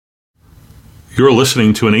You're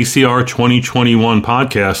listening to an ACR 2021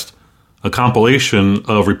 podcast, a compilation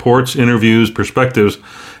of reports, interviews, perspectives,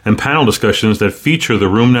 and panel discussions that feature the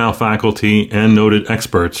RheumNow faculty and noted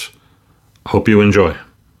experts. Hope you enjoy.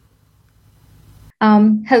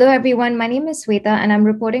 Hello, everyone. My name is Sweta, and I'm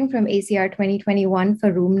reporting from ACR 2021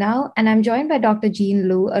 for RheumNow. And I'm joined by Dr. Jean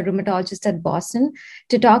Liu, a rheumatologist at Boston,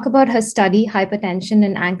 to talk about her study, Hypertension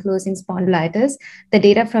and Ankylosing Spondylitis, the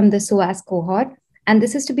data from the SOAS cohort. And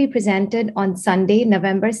this is to be presented on Sunday,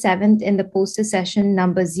 November 7th in the poster session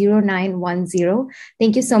number 0910.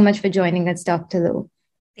 Thank you so much for joining us, Dr. Liu.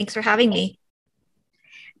 Thanks for having me.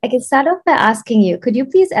 I can start off by asking you, could you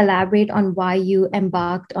please elaborate on why you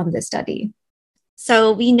embarked on this study?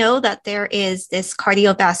 So we know that there is this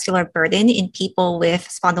cardiovascular burden in people with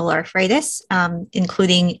spondyloarthritis,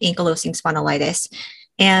 including ankylosing spondylitis.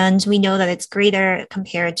 And we know that it's greater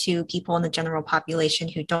compared to people in the general population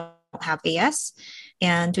who don't have AS.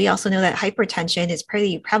 And we also know that hypertension is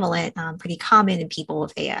pretty prevalent, pretty common in people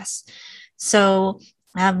with AS. So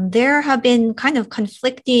there have been kind of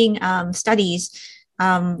conflicting studies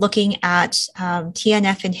looking at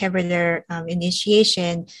TNF inhibitor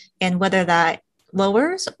initiation and whether that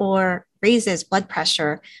lowers or raises blood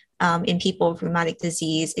pressure in people with rheumatic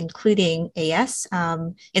disease, including AS,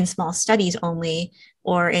 in small studies only,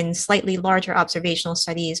 or in slightly larger observational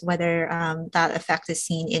studies, whether that effect is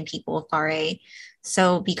seen in people with RA.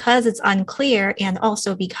 So because it's unclear, and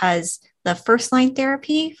also because the first line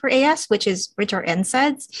therapy for AS, which are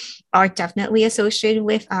NSAIDs, are definitely associated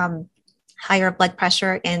with higher blood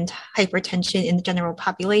pressure and hypertension in the general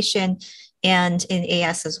population, and in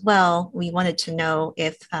AS as well, we wanted to know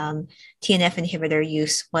if TNF inhibitor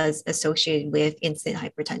use was associated with incident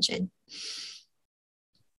hypertension.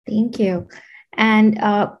 Thank you. And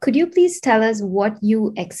could you please tell us what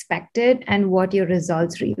you expected and what your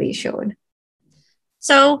results really showed?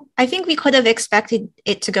 So I think we could have expected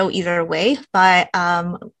it to go either way, but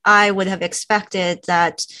I would have expected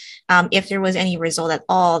that if there was any result at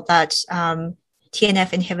all, that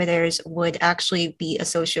TNF inhibitors would actually be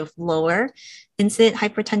associated with lower incident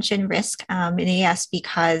hypertension risk in AS,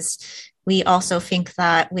 because we also think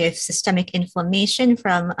that with systemic inflammation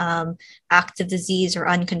from active disease or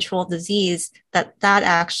uncontrolled disease, that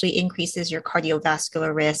actually increases your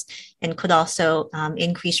cardiovascular risk and could also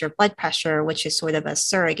increase your blood pressure, which is sort of a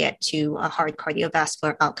surrogate to a hard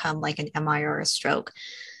cardiovascular outcome like an MI or a stroke.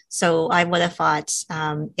 So I would have thought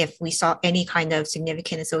if we saw any kind of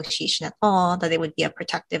significant association at all, that it would be a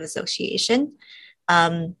protective association.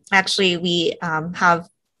 Actually, we are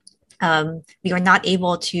not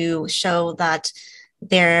able to show that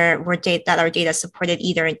there were that our data supported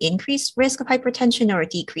either an increased risk of hypertension or a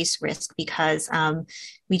decreased risk, because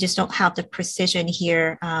we just don't have the precision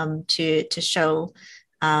here to show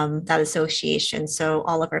that association. So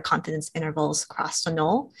all of our confidence intervals cross to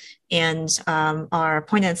null, and our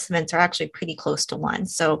point estimates are actually pretty close to 1.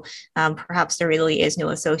 So perhaps there really is no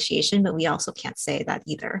association, but we also can't say that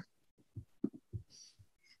either.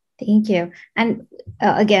 Thank you. And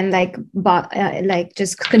again,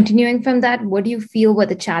 just continuing from that, what do you feel were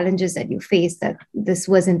the challenges that you faced that this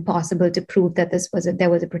wasn't possible to prove that there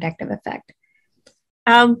was a protective effect?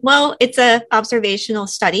 Well, it's an observational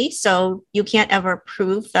study, so you can't ever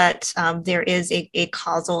prove that there is a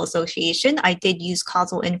causal association. I did use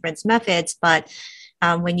causal inference methods, but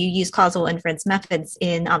when you use causal inference methods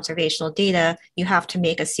in observational data, you have to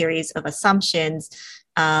make a series of assumptions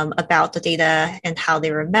about the data and how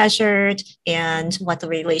they were measured and what the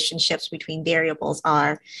relationships between variables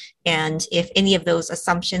are. And if any of those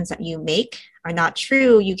assumptions that you make are not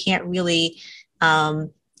true, you can't really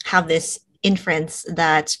have this inference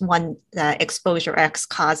that exposure X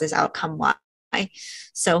causes outcome Y.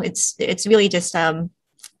 So it's really just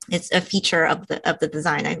it's a feature of the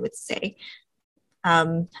design, I would say.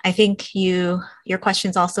 I think your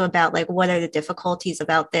question's also about what are the difficulties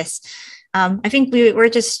about this. I think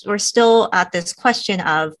we're still at this question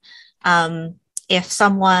of if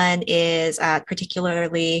someone is at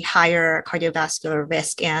particularly higher cardiovascular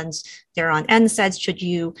risk and they're on NSAIDs, should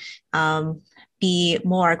you be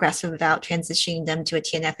more aggressive about transitioning them to a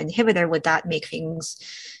TNF inhibitor? Would that make things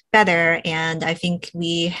better? And I think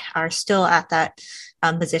we are still at that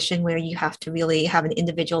position where you have to really have an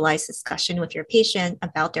individualized discussion with your patient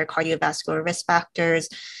about their cardiovascular risk factors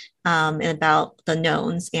and about the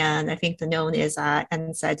knowns. And I think the known is that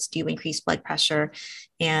NSAIDs do increase blood pressure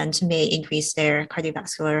and may increase their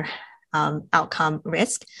cardiovascular outcome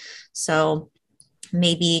risk. So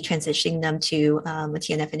maybe transitioning them to a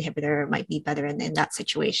TNF inhibitor might be better in that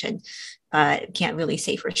situation, but can't really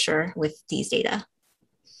say for sure with these data.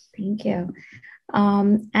 Thank you.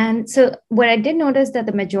 And so what I did notice that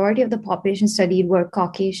the majority of the population studied were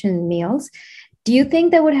Caucasian males. Do you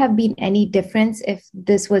think there would have been any difference if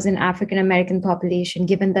this was an African American population,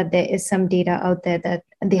 given that there is some data out there that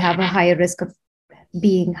they have a higher risk of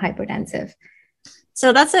being hypertensive?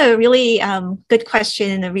 So that's a really good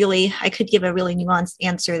question, and I could give a really nuanced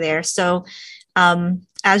answer there. So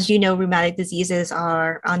as you know, rheumatic diseases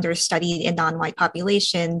are understudied in non-white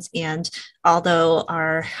populations. And although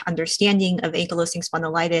our understanding of ankylosing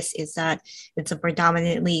spondylitis is that it's a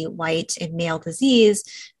predominantly white and male disease,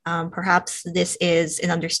 perhaps this is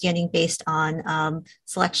an understanding based on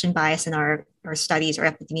selection bias in our studies or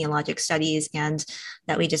epidemiologic studies, and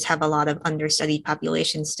that we just have a lot of understudied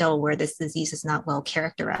populations still where this disease is not well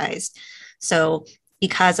characterized. So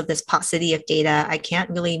because of this paucity of data, I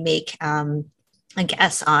can't really make a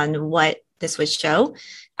guess on what this would show.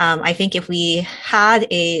 I think if we had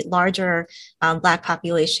a larger Black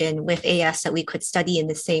population with AS that we could study in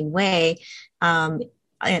the same way, but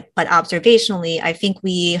observationally, I think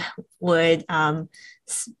we would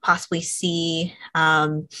possibly see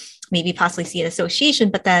an association,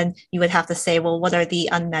 but then you would have to say, well, what are the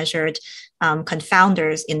unmeasured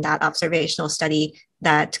confounders in that observational study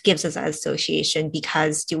that gives us that association?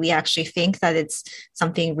 Because do we actually think that it's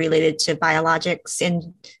something related to biologics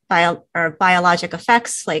and biologic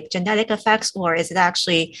effects like genetic effects, or is it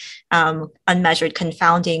actually unmeasured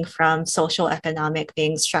confounding from social, economic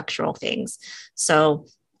things, structural things? So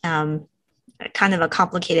kind of a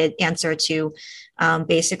complicated answer to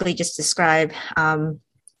basically just describe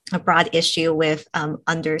a broad issue with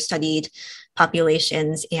understudied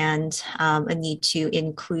populations and a need to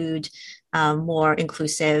include more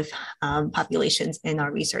inclusive populations in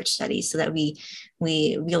our research studies so that we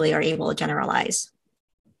really are able to generalize.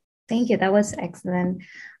 Thank you. That was excellent.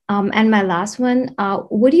 And my last one,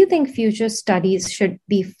 what do you think future studies should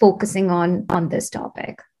be focusing on this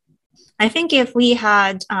topic? I think if we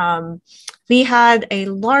had a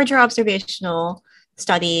larger observational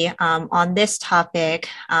study on this topic,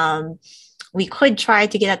 we could try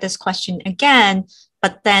to get at this question again,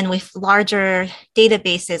 but then with larger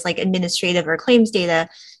databases like administrative or claims data,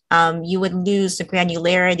 you would lose the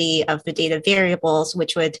granularity of the data variables,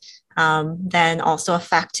 which would then also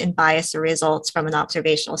affect and bias the results from an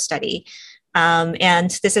observational study.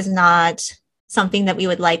 And this is not something that we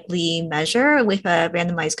would likely measure with a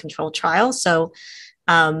randomized controlled trial. So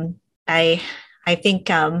I think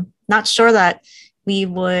not sure that we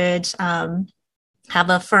would have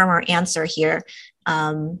a firmer answer here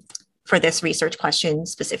for this research question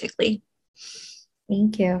specifically.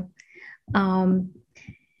 Thank you.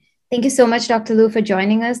 Thank you so much, Dr. Liu, for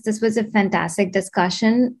joining us. This was a fantastic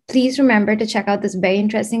discussion. Please remember to check out this very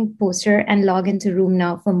interesting poster and log into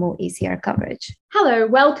RheumNow for more ACR coverage. Hello,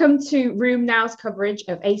 welcome to RheumNow's coverage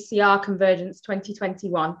of ACR Convergence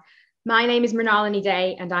 2021. My name is Mrinalini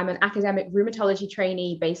Day, and I'm an academic rheumatology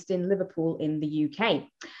trainee based in Liverpool in the UK.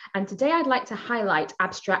 And today I'd like to highlight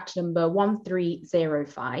abstract number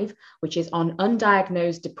 1305, which is on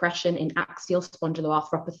undiagnosed depression in axial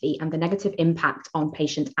spondyloarthropathy and the negative impact on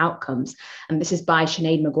patient outcomes. And this is by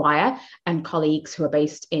Sinead Maguire and colleagues who are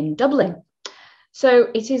based in Dublin. So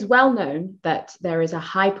it is well known that there is a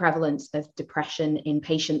high prevalence of depression in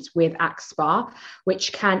patients with AxSpA,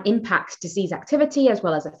 which can impact disease activity as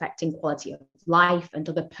well as affecting quality of life and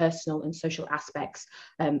other personal and social aspects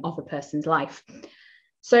of a person's life.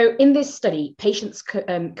 So in this study, patients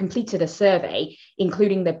completed a survey,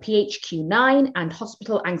 including the PHQ-9 and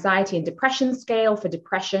Hospital Anxiety and Depression Scale for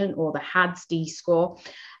depression, or the HADS-D score.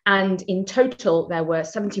 And in total, there were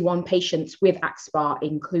 71 patients with AxSpA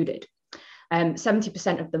included.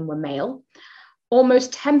 70% of them were male.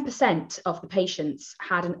 Almost 10% of the patients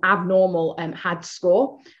had an abnormal HADS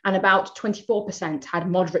score, and about 24%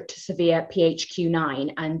 had moderate to severe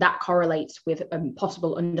PHQ-9, and that correlates with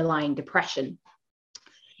possible underlying depression.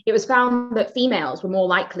 It was found that females were more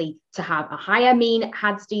likely to have a higher mean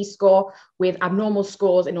HADS-D score, with abnormal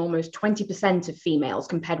scores in almost 20% of females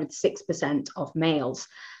compared with 6% of males.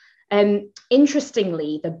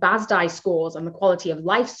 Interestingly, the BASDAI scores and the quality of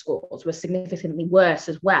life scores were significantly worse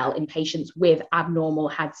as well in patients with abnormal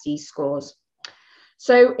HADS-D scores.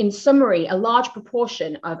 So in summary, a large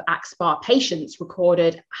proportion of AxSpA patients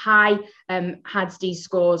recorded high HADS-D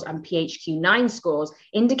scores and PHQ-9 scores,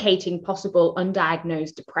 indicating possible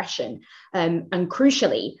undiagnosed depression. And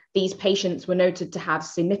crucially, these patients were noted to have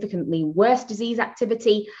significantly worse disease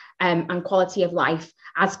activity and quality of life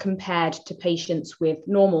as compared to patients with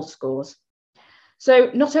normal scores.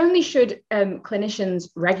 So not only should clinicians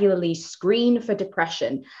regularly screen for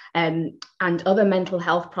depression and other mental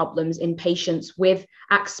health problems in patients with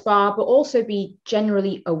AxSpA, but also be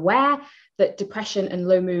generally aware that depression and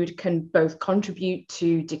low mood can both contribute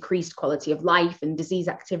to decreased quality of life and disease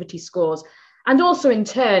activity scores, and also in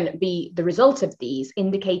turn be the result of these,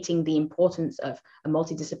 indicating the importance of a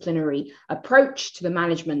multidisciplinary approach to the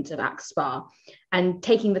management of AxSpA and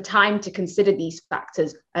taking the time to consider these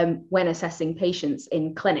factors when assessing patients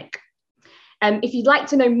in clinic. If you'd like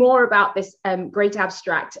to know more about this great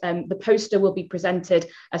abstract, the poster will be presented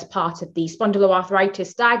as part of the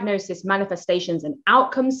Spondyloarthritis Diagnosis, Manifestations and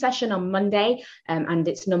Outcomes session on Monday, and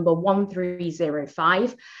it's number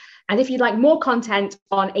 1305. And if you'd like more content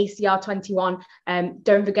on ACR21,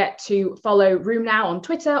 don't forget to follow RheumNow on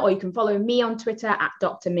Twitter, or you can follow me on Twitter at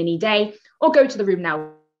Dr. Minnie Day, or go to the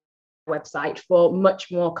RheumNow website for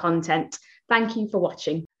much more content. Thank you for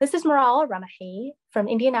watching. This is Marala Ramahi from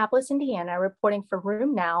Indianapolis, Indiana, reporting for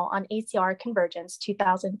RheumNow on ACR Convergence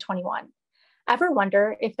 2021. Ever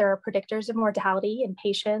wonder if there are predictors of mortality in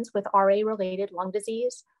patients with RA-related lung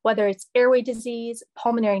disease, whether it's airway disease,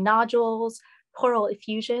 pulmonary nodules, pleural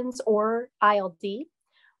effusions, or ILD?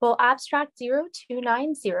 Well, Abstract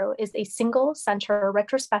 0290 is a single-center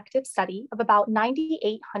retrospective study of about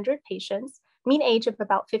 9,800 patients, mean age of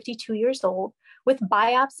about 52 years old, with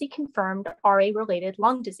biopsy-confirmed RA-related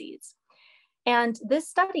lung disease. And this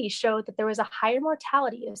study showed that there was a higher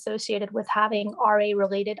mortality associated with having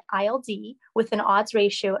RA-related ILD with an odds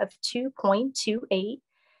ratio of 2.28. It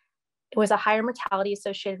was a higher mortality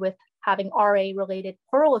associated with having RA-related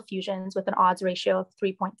pleural effusions with an odds ratio of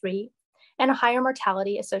 3.3, and a higher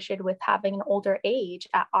mortality associated with having an older age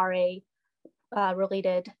at RA-related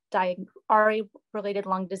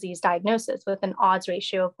lung disease diagnosis with an odds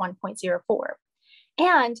ratio of 1.04.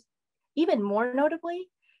 And even more notably,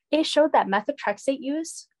 it showed that methotrexate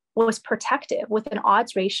use was protective with an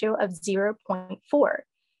odds ratio of 0.4.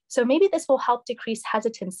 So maybe this will help decrease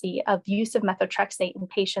hesitancy of use of methotrexate in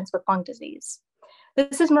patients with lung disease.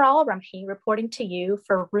 This is Marala Rumhi reporting to you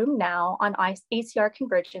for RheumNow on ACR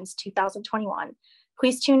Convergence 2021.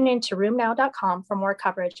 Please tune in to rheumnow.com for more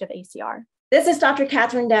coverage of ACR. This is Dr.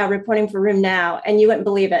 Catherine Dow reporting for RheumNow, and you wouldn't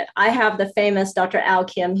believe it. I have the famous Dr. Al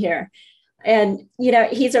Kim here. And,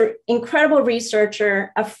 he's an incredible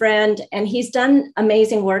researcher, a friend, and he's done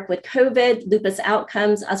amazing work with COVID, lupus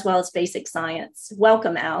outcomes, as well as basic science.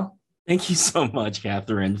 Welcome, Al. Thank you so much,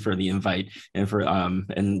 Catherine, for the invite and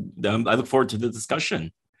I look forward to the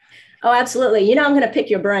discussion. Oh, absolutely. I'm going to pick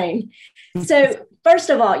your brain. So first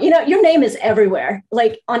of all, your name is everywhere.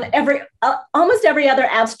 Like on almost every other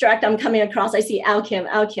abstract I'm coming across, I see Al Kim.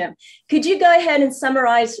 Could you go ahead and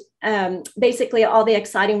summarize basically all the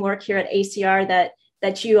exciting work here at ACR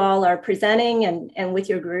that you all are presenting and with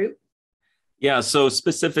your group? Yeah, so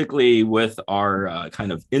specifically with our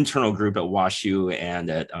kind of internal group at WashU and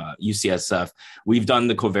at UCSF, we've done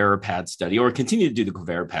the COVARIPAD study, or continue to do the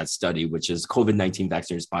COVARIPAD study, which is COVID-19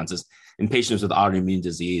 vaccine responses in patients with autoimmune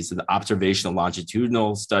disease, the observational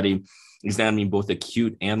longitudinal study examining both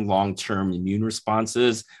acute and long-term immune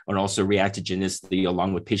responses and also reactogenicity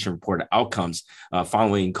along with patient-reported outcomes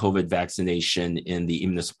following COVID vaccination in the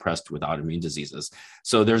immunosuppressed with autoimmune diseases.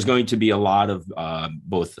 So there's going to be a lot of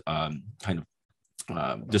both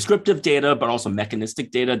descriptive data, but also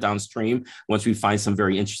mechanistic data downstream once we find some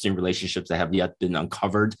very interesting relationships that have yet been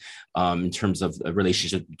uncovered in terms of the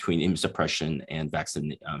relationship between immunosuppression and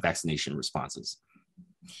vaccination responses.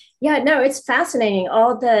 Yeah, no, it's fascinating,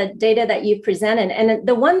 all the data that you presented. And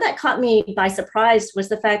the one that caught me by surprise was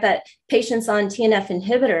the fact that patients on TNF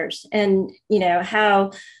inhibitors and,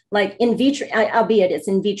 how like in vitro, albeit it's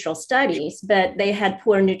in vitro studies, but they had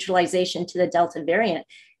poor neutralization to the Delta variant.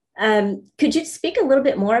 Could you speak a little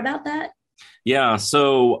bit more about that? Yeah,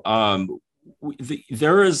 so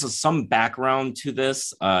there is some background to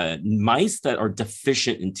this. Mice that are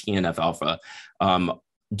deficient in TNF alpha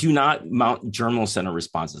do not mount germinal center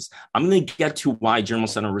responses. I'm going to get to why germinal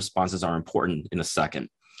center responses are important in a second.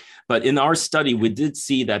 But in our study, we did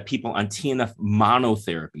see that people on TNF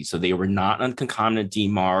monotherapy, so they were not on concomitant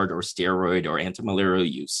DMARD or steroid or antimalarial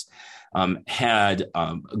use, had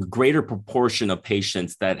a greater proportion of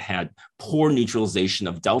patients that had poor neutralization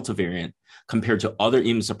of Delta variant compared to other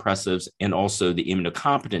immunosuppressives and also the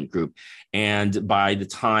immunocompetent group. And by the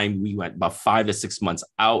time we went about 5 to 6 months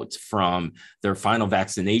out from their final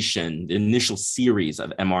vaccination, the initial series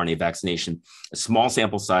of mRNA vaccination, a small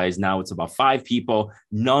sample size, now it's about 5 people,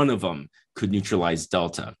 none of them could neutralize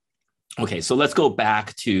Delta. Okay, so let's go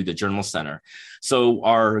back to the Journal Center. So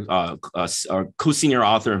our co-senior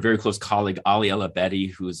author and very close colleague, Ali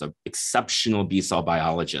El-Abedi, who is an exceptional B-cell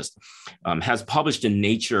biologist, has published in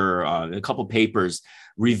Nature a couple papers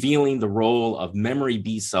revealing the role of memory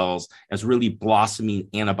B cells as really blossoming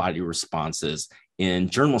antibody responses in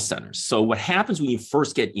germinal centers. So what happens when you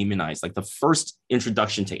first get immunized, like the first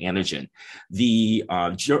introduction to antigen, the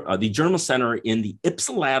germinal center in the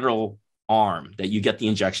ipsilateral arm that you get the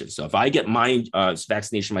injection. So if I get my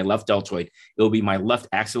vaccination, my left deltoid, it'll be my left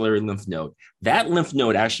axillary lymph node. That lymph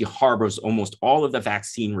node actually harbors almost all of the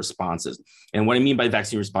vaccine responses. And what I mean by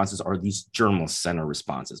vaccine responses are these germinal center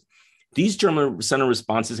responses. These germinal center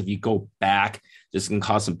responses, if you go back, this can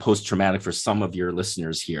cause some post-traumatic for some of your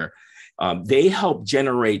listeners here. They help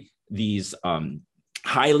generate these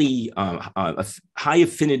high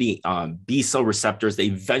affinity B cell receptors. They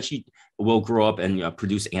eventually will grow up and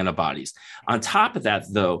produce antibodies. On top of that,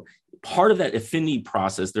 though, part of that affinity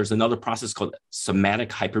process, there's another process called somatic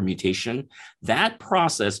hypermutation. That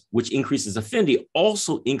process, which increases affinity,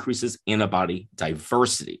 also increases antibody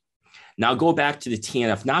diversity. Now go back to the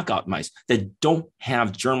TNF knockout mice that don't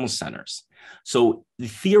have germinal centers. So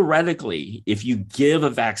theoretically, if you give a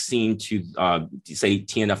vaccine to, say,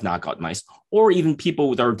 TNF knockout mice, or even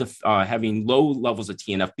people that are having low levels of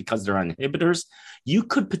TNF because they're on inhibitors, you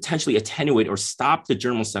could potentially attenuate or stop the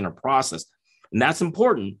germinal center process. And that's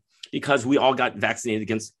important because we all got vaccinated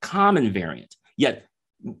against common variant. Yet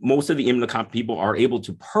most of the immunocompetent people are able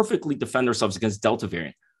to perfectly defend themselves against Delta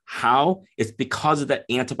variant. How? It's because of the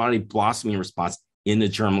antibody blossoming response in the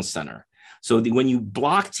germinal center. So when you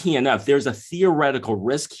block TNF, there's a theoretical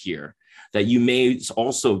risk here that you may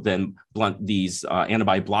also then blunt these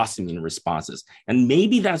antibody blossoming responses. And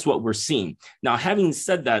maybe that's what we're seeing. Now, having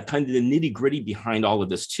said that, kind of the nitty gritty behind all of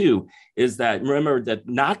this too, is that remember that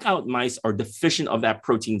knockout mice are deficient of that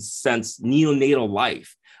protein since neonatal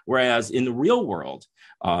life. Whereas in the real world,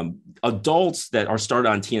 adults that are started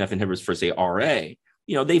on TNF inhibitors for, say, RA,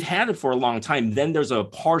 they've had it for a long time. Then there's a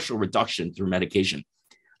partial reduction through medication.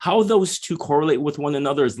 How those two correlate with one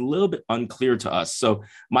another is a little bit unclear to us. So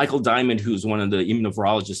Michael Diamond, who's one of the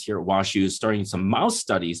immunovirologists here at WashU, is starting some mouse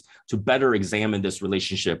studies to better examine this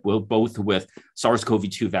relationship, both with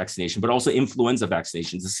SARS-CoV-2 vaccination, but also influenza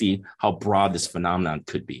vaccinations to see how broad this phenomenon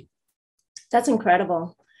could be. That's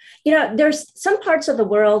incredible. There's some parts of the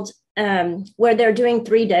world where they're doing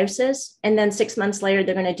 3 doses, and then 6 months later,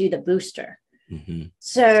 they're going to do the booster. Mm-hmm.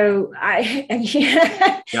 So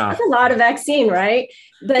that's a lot of vaccine, right?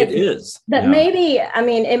 But it is. But maybe,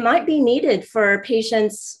 it might be needed for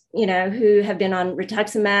patients, who have been on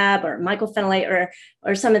rituximab or mycophenolate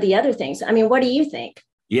or some of the other things. What do you think?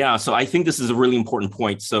 Yeah, so I think this is a really important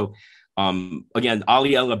point. So again,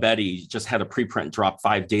 Ali El-Abedi just had a preprint drop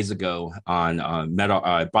 5 days ago on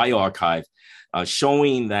bioRxiv,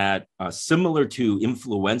 showing that similar to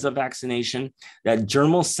influenza vaccination, that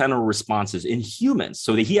germinal center responses in humans,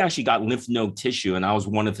 so that he actually got lymph node tissue, and I was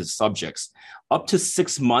one of his subjects, up to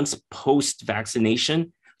 6 months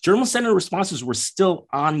post-vaccination, germinal center responses were still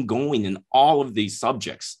ongoing in all of these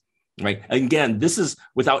subjects. Right. Again, this is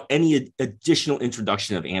without any additional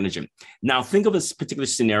introduction of antigen. Now, think of a particular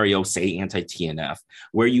scenario, say anti-TNF,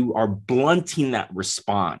 where you are blunting that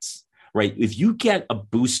response, right? If you get a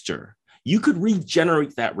booster, you could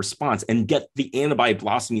regenerate that response and get the antibody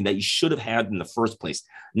blossoming that you should have had in the first place.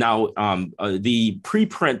 Now, the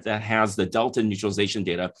preprint that has the Delta neutralization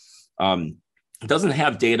data doesn't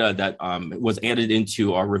have data that was added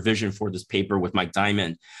into our revision for this paper with Mike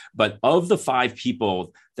Diamond, but of the 5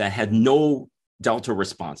 people that had no Delta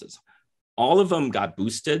responses, all of them got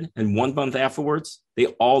boosted, and 1 month afterwards, they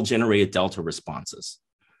all generated Delta responses.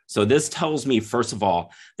 So this tells me, first of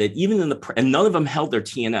all, that even and none of them held their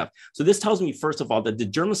TNF. So this tells me, first of all, that the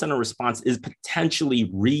germinal center response is potentially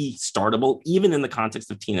restartable, even in the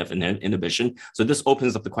context of TNF inhibition. So this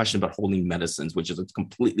opens up the question about holding medicines, which is a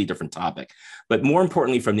completely different topic. But more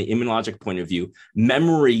importantly, from the immunologic point of view,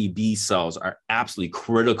 memory B cells are absolutely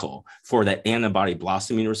critical for that antibody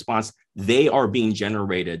blossoming response. They are being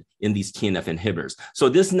generated in these TNF inhibitors. So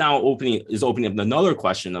this now is opening up another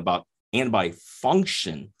question about antibody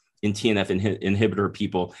function in TNF inhibitor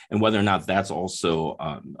people, and whether or not that's also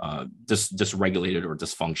dysregulated or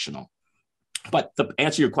dysfunctional. But to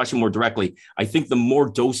answer your question more directly, I think the more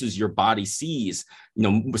doses your body sees,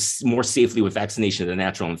 more safely with vaccination than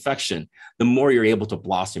natural infection, the more you're able to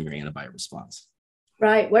blossom your antibody response.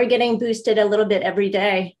 Right. We're getting boosted a little bit every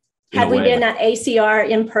day. Had we been at ACR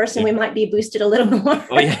in person, we might be boosted a little more.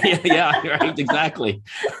 Oh, yeah, right, exactly.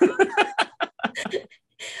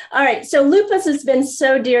 All right. So lupus has been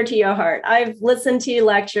so dear to your heart. I've listened to you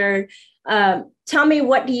lecture. Tell me,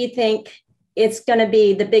 what do you think it's going to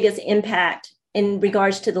be the biggest impact in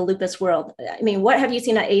regards to the lupus world? I mean, what have you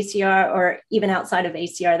seen at ACR or even outside of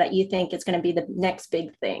ACR that you think is going to be the next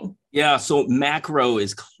big thing? Yeah, so macro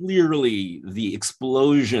is clearly the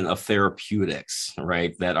explosion of therapeutics,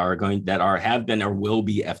 right? That have been or will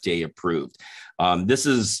be FDA approved. This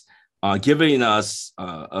is giving us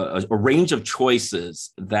a range of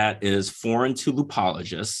choices that is foreign to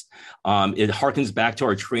lupologists. It harkens back to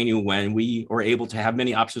our training when we were able to have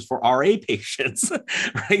many options for RA patients,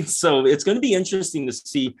 right? So it's going to be interesting to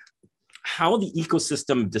see how the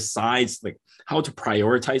ecosystem decides like how to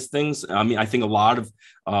prioritize things. I mean, I think a lot of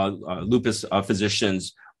lupus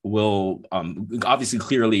physicians will obviously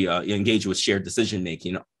clearly engage with shared decision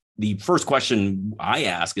making. The first question I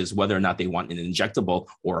ask is whether or not they want an injectable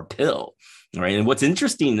or a pill, right? And what's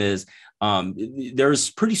interesting is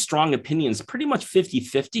there's pretty strong opinions, pretty much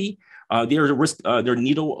 50-50. There are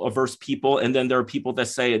needle averse people, and then there are people that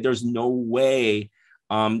say there's no way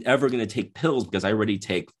I'm ever going to take pills because I already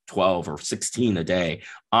take 12 or 16 a day.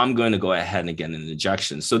 I'm going to go ahead and get an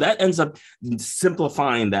injection. So that ends up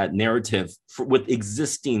simplifying that narrative with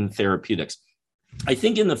existing therapeutics. I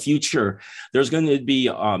think in the future, there's going to be,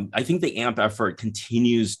 I think the AMP effort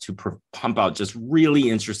continues to pump out just really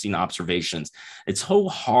interesting observations. It's so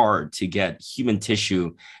hard to get human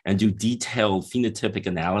tissue and do detailed phenotypic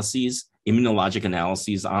analyses, immunologic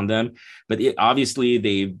analyses on them. But obviously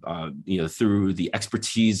they've, through the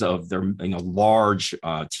expertise of their large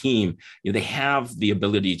team, they have the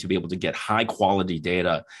ability to be able to get high quality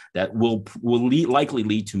data that will likely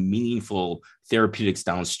lead to meaningful therapeutics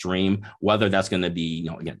downstream, whether that's going to be,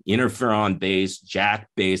 again, interferon based, JAK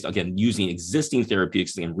based, again, using existing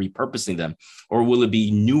therapeutics and repurposing them, or will it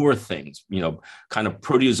be newer things? Kind of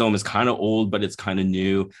proteasome is kind of old, but it's kind of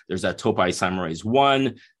new. There's that topoisomerase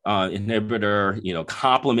 1 inhibitor,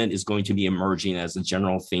 complement is going to be emerging as a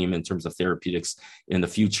general theme in terms of therapeutics in the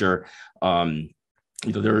future.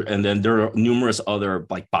 There are numerous other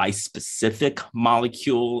like bispecific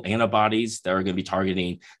molecule antibodies that are going to be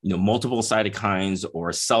targeting, multiple cytokines or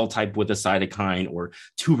a cell type with a cytokine or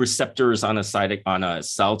two receptors on a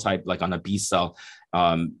cell type, like on a B cell.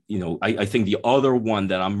 I think the other one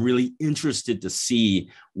that I'm really interested to see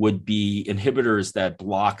would be inhibitors that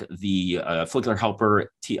block the follicular helper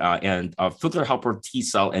follicular helper T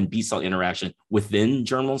cell and B cell interaction within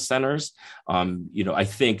germinal centers. I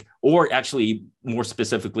think, or actually more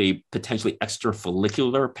specifically, potentially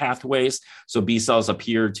extrafollicular pathways. So B cells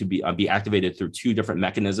appear to be activated through two different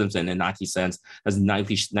mechanisms, and Inaki-Sense has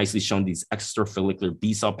nicely shown these extrafollicular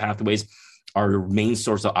B cell pathways are the main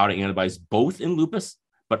source of autoantibodies, both in lupus,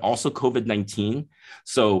 but also COVID-19.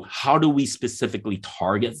 So how do we specifically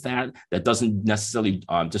target that doesn't necessarily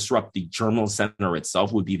disrupt the germinal center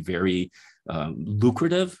itself would be very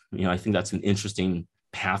lucrative. I think that's an interesting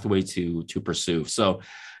pathway to pursue. So,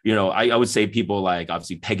 I would say people like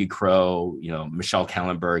obviously Peggy Crow, Michelle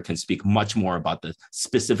Kallenberg can speak much more about the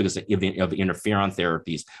specifics of interferon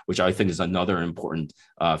therapies, which I think is another important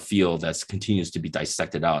field that continues to be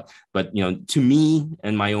dissected out. But, to me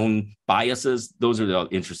and my own biases, those are the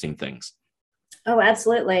interesting things. Oh,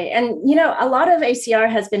 absolutely. And, a lot of ACR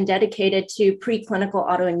has been dedicated to preclinical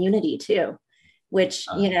autoimmunity too, which,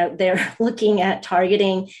 they're looking at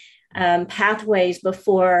targeting pathways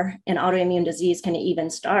before an autoimmune disease can even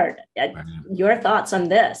start. Your thoughts on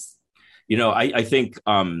this? I think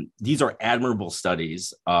these are admirable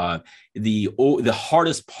studies. The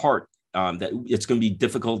hardest part that it's going to be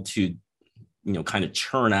difficult to, kind of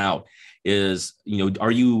churn out is,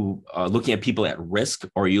 are you looking at people at risk,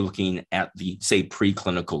 or are you looking at the, say,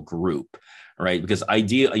 preclinical group, right? Because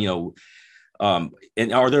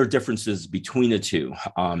and are there differences between the two?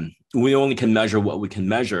 We only can measure what we can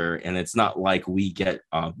measure, and it's not like we get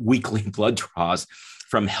weekly blood draws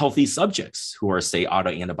from healthy subjects who are, say,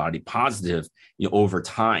 autoantibody positive, over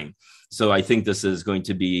time. So I think this is going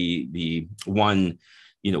to be the one,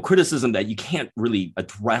 criticism that you can't really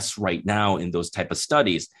address right now in those type of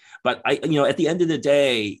studies. But at the end of the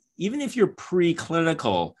day, even if you're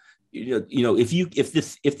preclinical,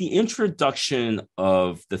 if the introduction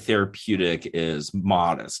of the therapeutic is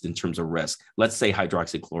modest in terms of risk, let's say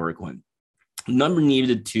hydroxychloroquine, number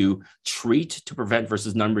needed to treat to prevent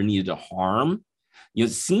versus number needed to harm, it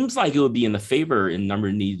seems like it would be in the favor in number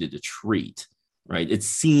needed to treat, right? It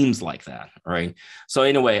seems like that, right? So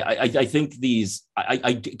anyway, I think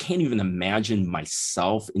I can't even imagine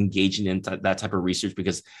myself engaging in that type of research,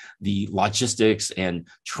 because the logistics and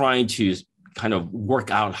trying to kind of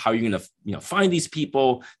work out how you're going to, find these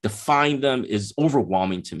people, define them, is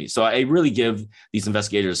overwhelming to me. So I really give these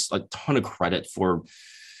investigators a ton of credit for,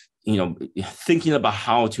 thinking about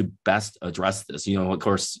how to best address this. Of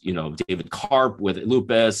course, David Karp with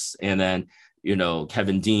lupus, and then,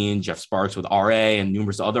 Kevin Dean, Jeff Sparks with RA, and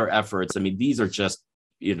numerous other efforts. I mean, these are just,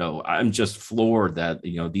 I'm just floored that,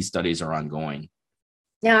 these studies are ongoing.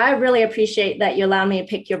 Yeah, I really appreciate that you allow me to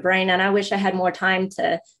pick your brain, and I wish I had more time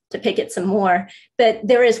to pick it some more. But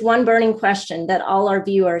there is one burning question that all our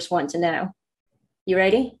viewers want to know. You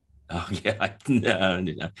ready? Oh, yeah.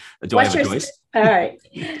 Do I have a choice? All right.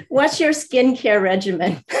 What's your skincare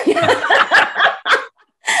regimen?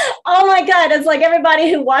 Oh my God. It's like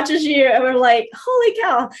everybody who watches you, and we're like, holy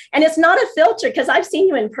cow. And it's not a filter, because I've seen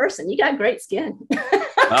you in person. You got great skin.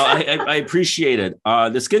 I appreciate it.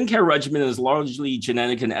 The skincare regimen is largely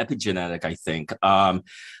genetic and epigenetic, I think. I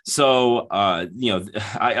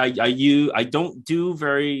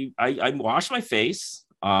wash my face.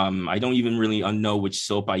 I don't even really know which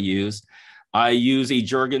soap I use. I use a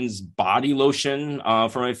Jergens body lotion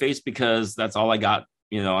for my face because that's all I got,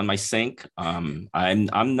 on my sink. I'm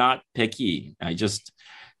not picky. I just,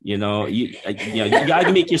 you got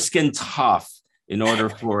to make your skin tough in order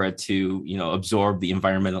for it to, absorb the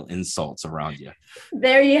environmental insults around you.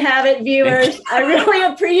 There you have it, viewers. I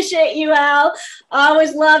really appreciate you, Al. I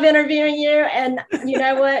always love interviewing you. And you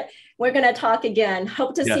know what? We're going to talk again.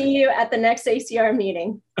 Hope to see you at the next ACR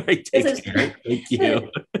meeting. All right, take care. Thank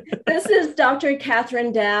you. This is Dr.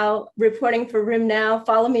 Catherine Dow reporting for RheumNow.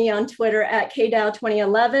 Follow me on Twitter at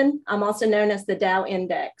KDow2011. I'm also known as the Dow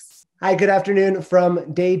Index. Hi, good afternoon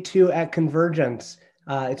from day 2 at Convergence.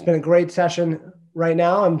 It's been a great session. Right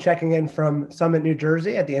now, I'm checking in from Summit, New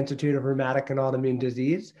Jersey at the Institute of Rheumatic and Autoimmune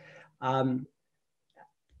Disease. I'm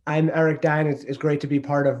Eric Dine. It's great to be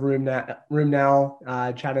part of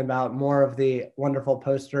RheumNow, chatting about more of the wonderful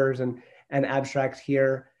posters and abstracts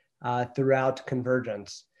here throughout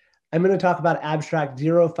Convergence. I'm going to talk about abstract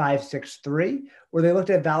 0563, where they looked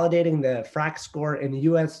at validating the FRAX score in the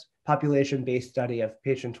U.S. population-based study of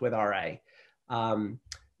patients with RA.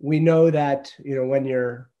 We know that when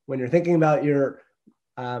you're thinking about your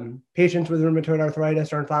patients with rheumatoid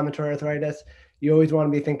arthritis or inflammatory arthritis, you always want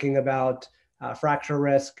to be thinking about fracture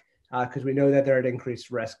risk, because we know that they're at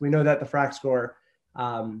increased risk. We know that the FRAX score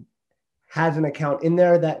has an account in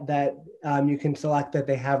there that you can select that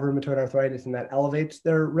they have rheumatoid arthritis, and that elevates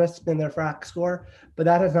their risk in their FRAX score, but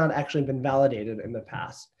that has not actually been validated in the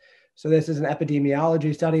past. So this is an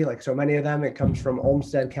epidemiology study, like so many of them. It comes from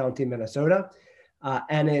Olmsted County, Minnesota,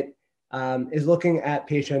 and it is looking at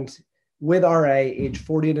patients with RA age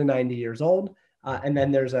 40 to 90 years old, and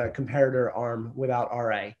then there's a comparator arm without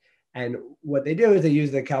RA. And what they do is they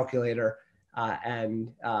use the calculator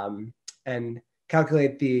and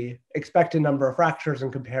calculate the expected number of fractures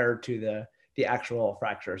and compare it to the actual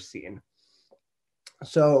fractures seen.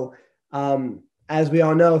 So as we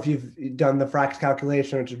all know, if you've done the FRAX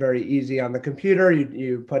calculation, which is very easy on the computer,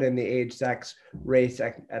 you put in the age, sex, race,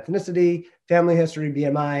 ethnicity, family history,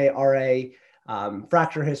 BMI, RA,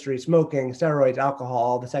 fracture history, smoking, steroids,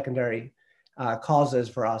 alcohol, the secondary causes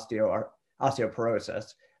for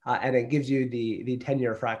osteoporosis. And it gives you the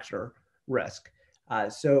 10-year fracture risk.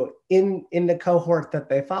 So in the cohort that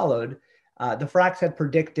they followed, the FRAX had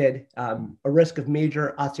predicted a risk of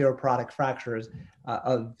major osteoporotic fractures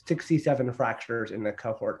of 67 fractures in the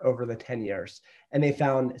cohort over the 10 years. And they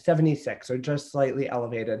found 76, so just slightly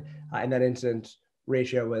elevated. And that incidence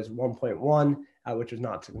ratio was 1.1, which was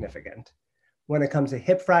not significant. When it comes to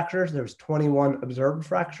hip fractures, there was 21 observed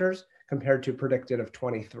fractures compared to predicted of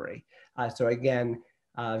 23. So again,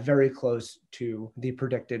 very close to the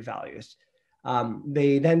predicted values.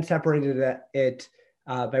 They then separated it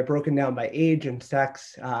by broken down by age and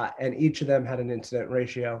sex, and each of them had an incident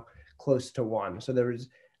ratio close to 1. So there was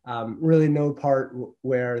really no part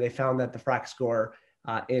where they found that the FRAX score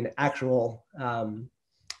in actual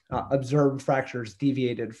observed fractures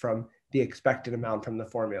deviated from the expected amount from the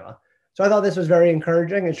formula. So I thought this was very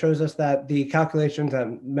encouraging. It shows us that the calculations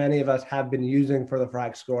that many of us have been using for the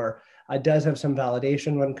FRAX score does have some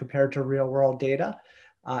validation when compared to real world data.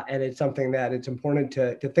 And it's something that it's important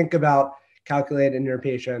to think about, calculate in your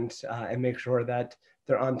patients, and make sure that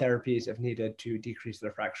they're on therapies if needed to decrease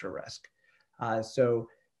their fracture risk.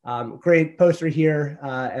 Great poster here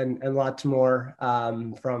and lots more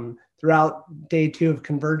from throughout day 2 of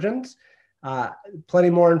Convergence. Plenty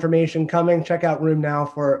more information coming. Check out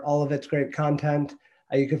RheumNow for all of its great content.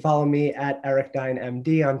 You can follow me at Eric Dine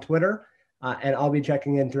MD on Twitter, and I'll be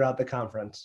checking in throughout the conference.